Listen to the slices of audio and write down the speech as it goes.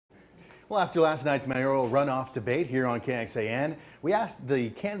Well, after last night's mayoral runoff debate here on KXAN, we asked the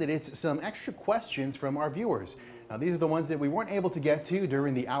candidates some extra questions from our viewers. Now, these are the ones that we weren't able to get to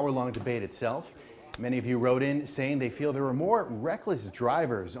during the hour-long debate itself. Many of you wrote in saying they feel there were more reckless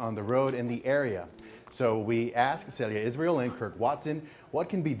drivers on the road in the area. So we asked Celia Israel and Kirk Watson what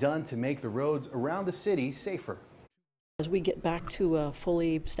can be done to make the roads around the city safer. As we get back to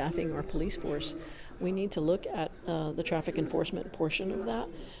fully staffing our police force, we need to look at the traffic enforcement portion of that.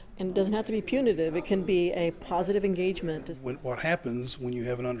 And it doesn't have to be punitive. It can be a positive engagement. What happens when you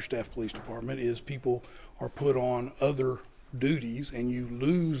have an understaffed police department is people are put on other duties and you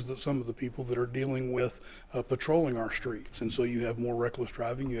lose some of the people that are dealing with patrolling our streets. And so you have more reckless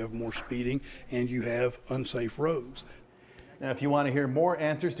driving, you have more speeding, and you have unsafe roads. Now, if you want to hear more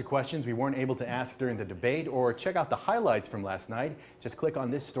answers to questions we weren't able to ask during the debate or check out the highlights from last night, just click on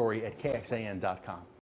this story at KXAN.com.